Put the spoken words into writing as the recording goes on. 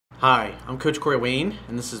Hi, I'm Coach Corey Wayne,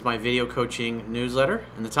 and this is my video coaching newsletter.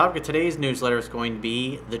 And the topic of today's newsletter is going to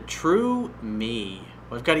be the true me.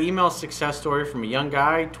 Well, I've got an email success story from a young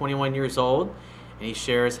guy, 21 years old, and he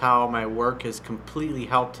shares how my work has completely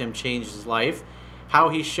helped him change his life, how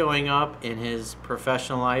he's showing up in his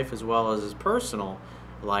professional life as well as his personal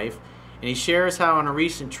life. And he shares how on a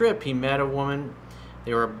recent trip he met a woman.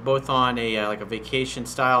 They were both on a vacation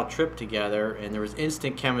style trip together, and there was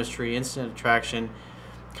instant chemistry, instant attraction.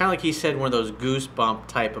 Kind of like he said, one of those goosebump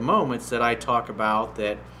type of moments that I talk about,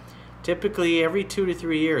 that typically every 2 to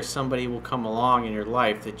 3 years somebody will come along in your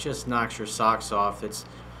life that just knocks your socks off.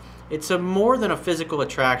 It's a more than a physical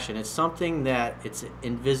attraction. It's something that it's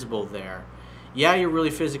invisible there. Yeah, you're really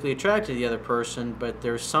physically attracted to the other person, but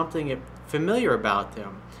there's something familiar about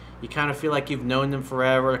them. You kind of feel like you've known them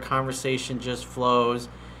forever. The conversation just flows.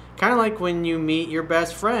 Kind of like when you meet your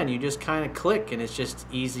best friend, you just kind of click and it's just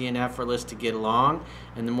easy and effortless to get along.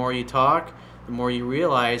 And the more you talk, the more you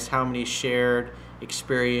realize how many shared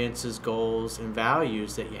experiences, goals, and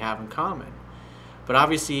values that you have in common. But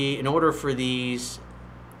obviously, in order for these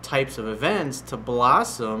types of events to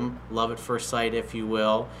blossom, love at first sight, if you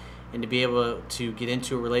will, and to be able to get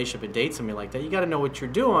into a relationship and date somebody like that, you got to know what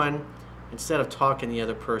you're doing instead of talking the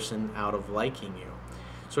other person out of liking you.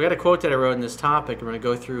 So I got a quote that I wrote in this topic. I'm going to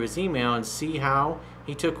go through his email and see how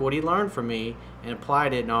he took what he learned from me and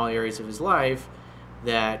applied it in all areas of his life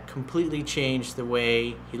that completely changed the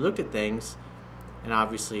way he looked at things and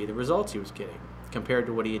obviously the results he was getting compared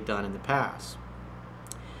to what he had done in the past.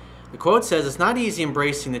 The quote says, "It's not easy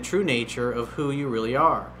embracing the true nature of who you really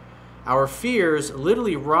are. Our fears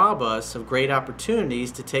literally rob us of great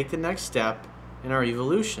opportunities to take the next step in our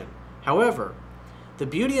evolution. However, the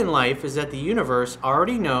beauty in life is that the universe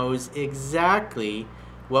already knows exactly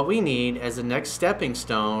what we need as the next stepping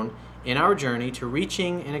stone in our journey to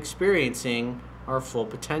reaching and experiencing our full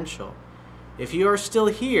potential. If you are still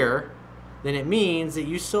here, then it means that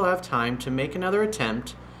you still have time to make another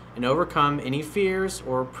attempt and overcome any fears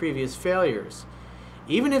or previous failures.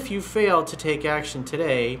 Even if you fail to take action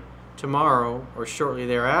today, tomorrow, or shortly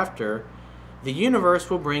thereafter, the universe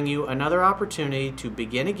will bring you another opportunity to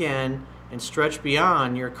begin again and stretch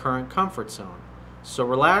beyond your current comfort zone. So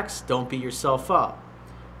relax, don't beat yourself up.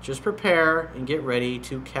 Just prepare and get ready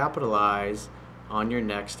to capitalize on your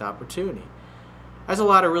next opportunity." There's a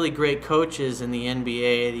lot of really great coaches in the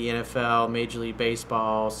NBA, the NFL, Major League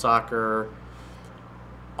Baseball, soccer,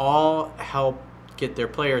 all help get their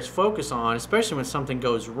players focused on, especially when something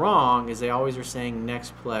goes wrong, is they always are saying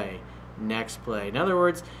next play, next play. In other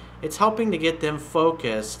words, it's helping to get them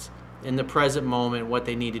focused in the present moment, what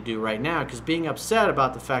they need to do right now, because being upset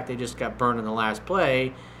about the fact they just got burned in the last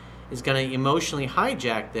play is going to emotionally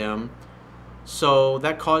hijack them, so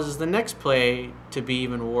that causes the next play to be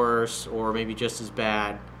even worse or maybe just as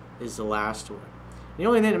bad as the last one. The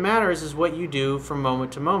only thing that matters is what you do from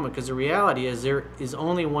moment to moment, because the reality is there is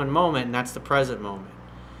only one moment, and that's the present moment.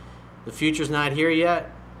 The future's not here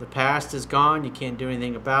yet. The past is gone. You can't do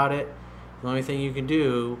anything about it. The only thing you can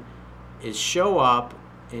do is show up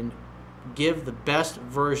and give the best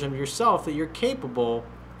version of yourself that you're capable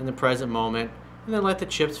in the present moment, and then let the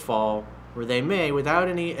chips fall where they may without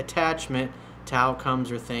any attachment to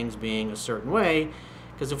outcomes or things being a certain way.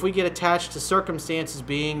 Because if we get attached to circumstances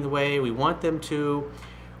being the way we want them to,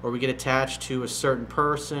 or we get attached to a certain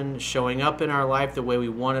person showing up in our life the way we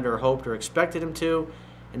wanted or hoped or expected them to,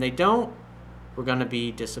 and they don't, we're going to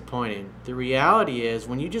be disappointed. The reality is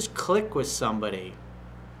when you just click with somebody,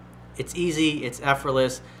 it's easy, it's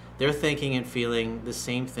effortless. They're thinking and feeling the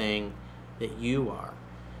same thing that you are.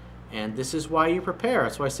 And this is why you prepare.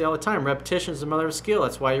 That's why I say all the time, repetition is the mother of skill.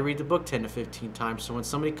 That's why you read the book 10 to 15 times. So when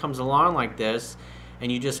somebody comes along like this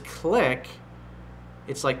and you just click,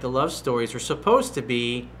 it's like the love stories are supposed to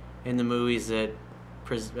be in the movies that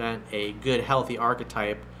present a good, healthy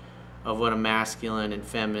archetype of what a masculine and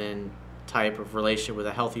feminine type of relationship with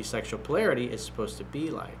a healthy sexual polarity is supposed to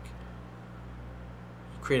be like.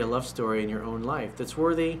 Create a love story in your own life that's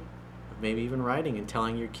worthy of maybe even writing and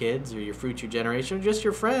telling your kids or your future generation or just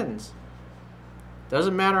your friends.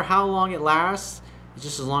 Doesn't matter how long it lasts, it's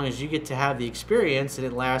just as long as you get to have the experience, and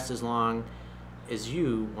it lasts as long as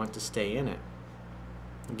you want to stay in it.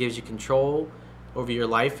 It gives you control over your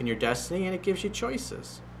life and your destiny, and it gives you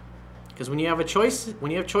choices. Because when you have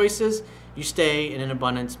choices, you stay in an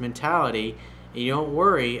abundance mentality, and you don't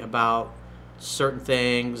worry about certain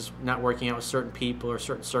things not working out with certain people or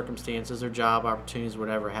certain circumstances or job opportunities,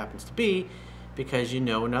 whatever it happens to be, because you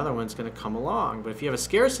know another one's going to come along. But if you have a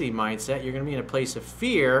scarcity mindset, you're going to be in a place of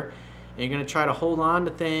fear, and you're going to try to hold on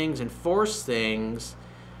to things and force things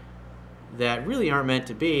that really aren't meant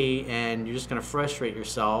to be, and you're just going to frustrate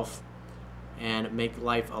yourself and make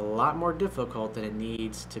life a lot more difficult than it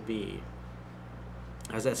needs to be.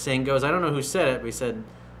 As that saying goes, I don't know who said it, but he said,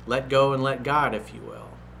 let go and let God, if you will.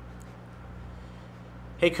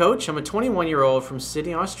 Hey coach, I'm a 21-year-old from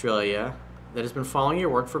Sydney, Australia that has been following your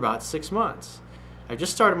work for about 6 months. I've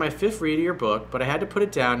just started my 5th read of your book, but I had to put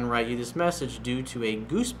it down and write you this message due to a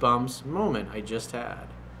goosebumps moment I just had.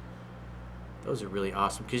 Those are really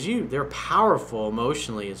awesome because they're powerful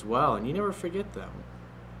emotionally as well, and you never forget them.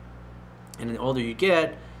 And the older you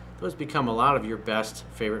get, those become a lot of your best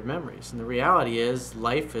favorite memories. And the reality is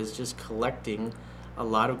life is just collecting a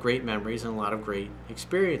lot of great memories and a lot of great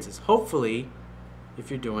experiences. Hopefully, if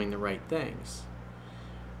you're doing the right things.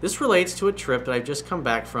 This relates to a trip that I've just come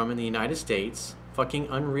back from in the United States. Fucking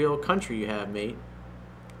unreal country you have, mate.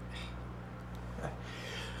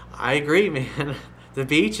 I agree, man. The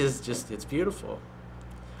beach is it's beautiful.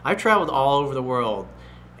 I've traveled all over the world,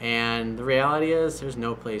 and the reality is there's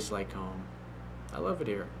no place like home. I love it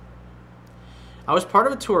here. I was part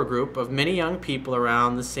of a tour group of many young people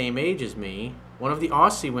around the same age as me. One of the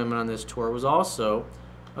Aussie women on this tour was also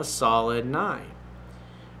a solid 9.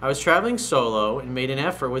 I was traveling solo and made an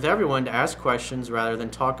effort with everyone to ask questions rather than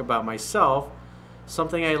talk about myself,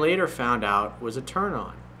 something I later found out was a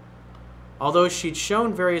turn-on. Although she'd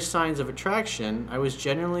shown various signs of attraction, I was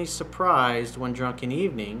genuinely surprised one drunken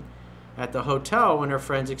evening at the hotel when her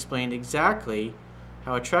friends explained exactly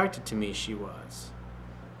how attracted to me she was.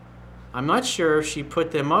 I'm not sure if she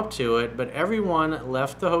put them up to it, but everyone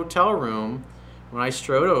left the hotel room when I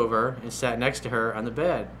strode over and sat next to her on the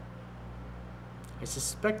bed. I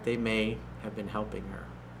suspect they may have been helping her.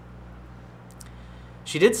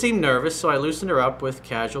 She did seem nervous, so I loosened her up with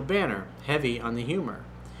casual banter, heavy on the humor.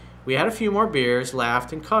 We had a few more beers,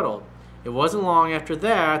 laughed, and cuddled. It wasn't long after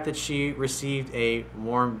that she received a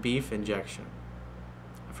warm beef injection.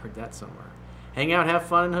 I've heard that somewhere. Hang out, have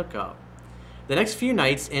fun, and hook up. The next few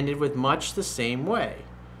nights ended with much the same way.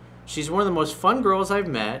 She's one of the most fun girls I've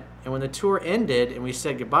met, and when the tour ended and we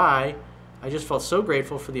said goodbye, I just felt so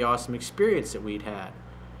grateful for the awesome experience that we'd had.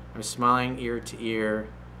 I'm smiling ear to ear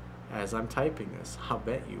as I'm typing this. I'll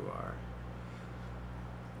bet you are.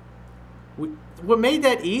 What made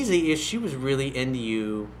that easy is she was really into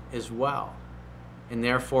you as well. And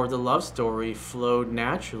therefore the love story flowed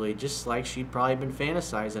naturally, just like she'd probably been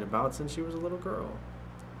fantasizing about since she was a little girl.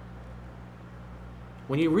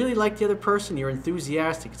 When you really like the other person, you're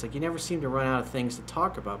enthusiastic. It's like you never seem to run out of things to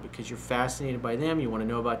talk about because you're fascinated by them. You want to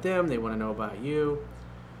know about them. They want to know about you.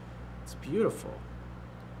 It's beautiful.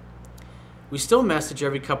 We still message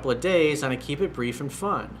every couple of days, and I keep it brief and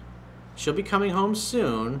fun. She'll be coming home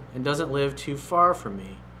soon and doesn't live too far from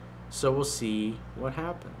me. So we'll see what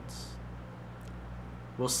happens.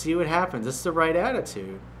 We'll see what happens. This is the right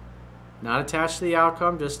attitude. Not attached to the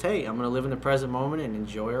outcome, just, hey, I'm going to live in the present moment and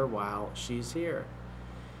enjoy her while she's here.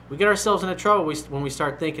 We get ourselves into trouble when we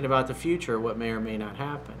start thinking about the future, what may or may not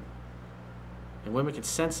happen. And women can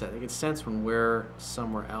sense that. They can sense when we're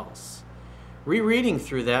somewhere else. Rereading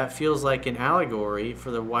through that feels like an allegory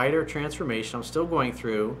for the wider transformation I'm still going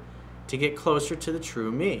through to get closer to the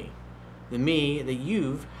true me, the me that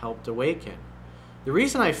you've helped awaken. The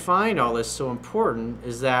reason I find all this so important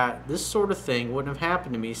is that this sort of thing wouldn't have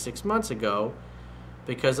happened to me 6 months ago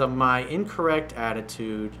because of my incorrect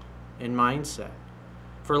attitude and mindset.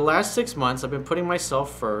 For the last 6 months, I've been putting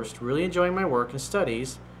myself first, really enjoying my work and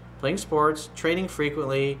studies, playing sports, training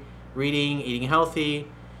frequently, reading, eating healthy,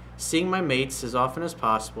 seeing my mates as often as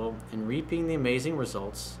possible, and reaping the amazing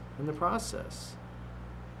results in the process.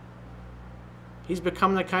 He's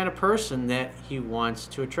become the kind of person that he wants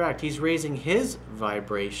to attract. He's raising his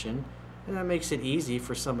vibration, and that makes it easy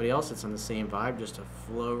for somebody else that's on the same vibe just to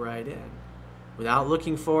flow right in. Without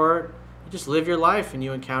looking for it, you just live your life and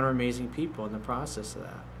you encounter amazing people in the process of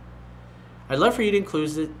that. I'd love for you to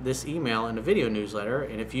include this email in a video newsletter,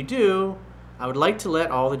 and if you do, I would like to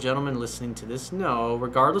let all the gentlemen listening to this know,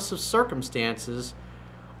 regardless of circumstances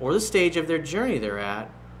or the stage of their journey they're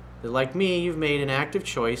at, that like me, you've made an active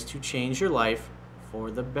choice to change your life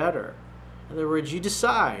for the better. In other words, you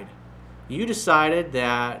decided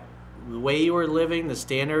that the way you were living, the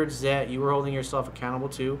standards that you were holding yourself accountable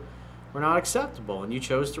to were not acceptable, and you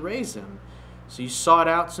chose to raise them. So you sought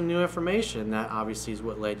out some new information. That obviously is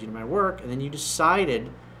what led you to my work, and then you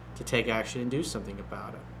decided to take action and do something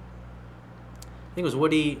about it. I think it was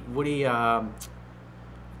Woody, what the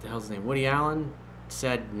hell's his name? Woody Allen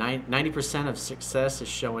said 90% of success is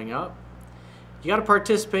showing up. You got to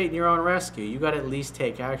participate in your own rescue. You got to at least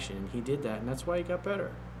take action. And he did that, and that's why he got better.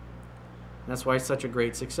 And that's why it's such a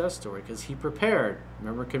great success story, because he prepared.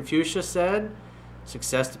 Remember Confucius said,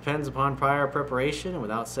 Success depends upon prior preparation, and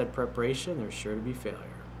without said preparation, there's sure to be failure.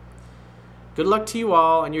 Good luck to you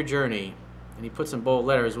all on your journey. And he puts in bold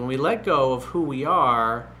letters, when we let go of who we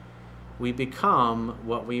are, we become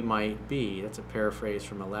what we might be. That's a paraphrase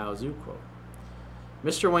from a Lao Tzu quote.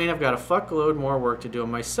 Mr. Wayne, I've got a fuckload more work to do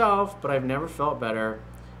on myself, but I've never felt better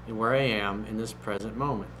in where I am in this present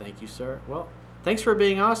moment. Thank you, sir. Well, thanks for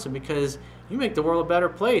being awesome, because you make the world a better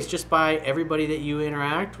place just by everybody that you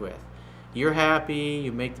interact with. You're happy,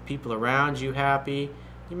 you make the people around you happy,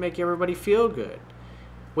 you make everybody feel good.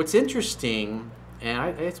 What's interesting,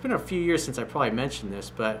 and it's been a few years since I probably mentioned this,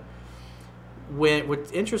 but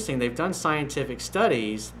what's interesting, they've done scientific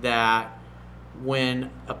studies that when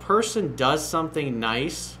a person does something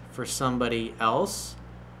nice for somebody else,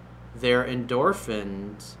 their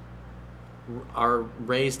endorphins are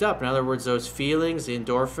raised up. In other words, those feelings, the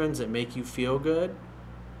endorphins that make you feel good,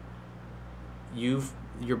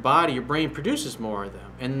 your body, your brain produces more of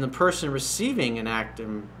them. And the person receiving an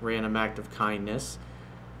random act of kindness,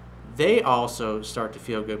 they also start to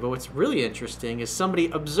feel good. But what's really interesting is somebody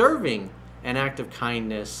observing an act of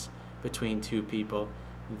kindness between two people,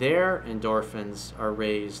 their endorphins are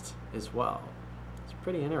raised as well. It's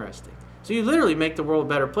pretty interesting. So you literally make the world a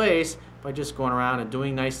better place by just going around and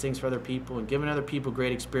doing nice things for other people and giving other people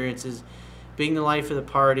great experiences, being the life of the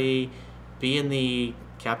party, being the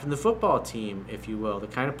captain of the football team, if you will, the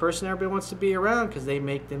kind of person everybody wants to be around because they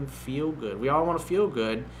make them feel good. We all want to feel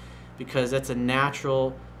good because that's a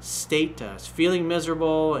natural state to us. Feeling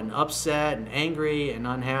miserable and upset and angry and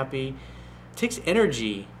unhappy, it takes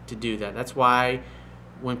energy to do that. That's why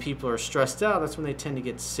when people are stressed out, that's when they tend to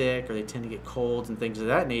get sick or they tend to get colds and things of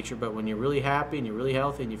that nature. But when you're really happy and you're really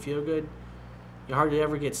healthy and you feel good, you hardly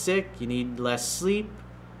ever get sick. You need less sleep.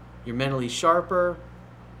 You're mentally sharper.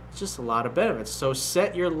 It's just a lot of benefits. So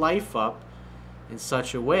set your life up in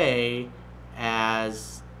such a way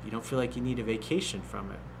as you don't feel like you need a vacation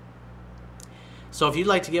from it. So if you'd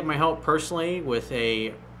like to get my help personally with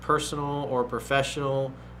a personal or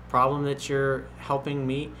professional problem that you're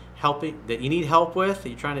that you need help with, that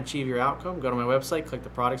you're trying to achieve your outcome, go to my website, click the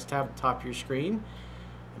products tab at the top of your screen,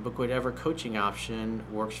 and book whatever coaching option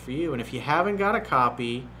works for you. And if you haven't got a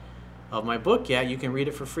copy of my book yet, you can read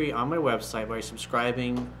it for free on my website by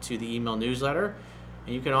subscribing to the email newsletter.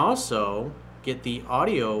 And you can also get the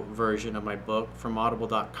audio version of my book from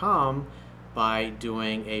audible.com by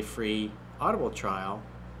doing a free Audible trial,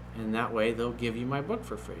 and that way they'll give you my book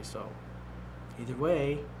for free. So either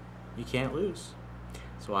way, you can't lose.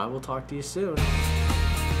 So I will talk to you soon.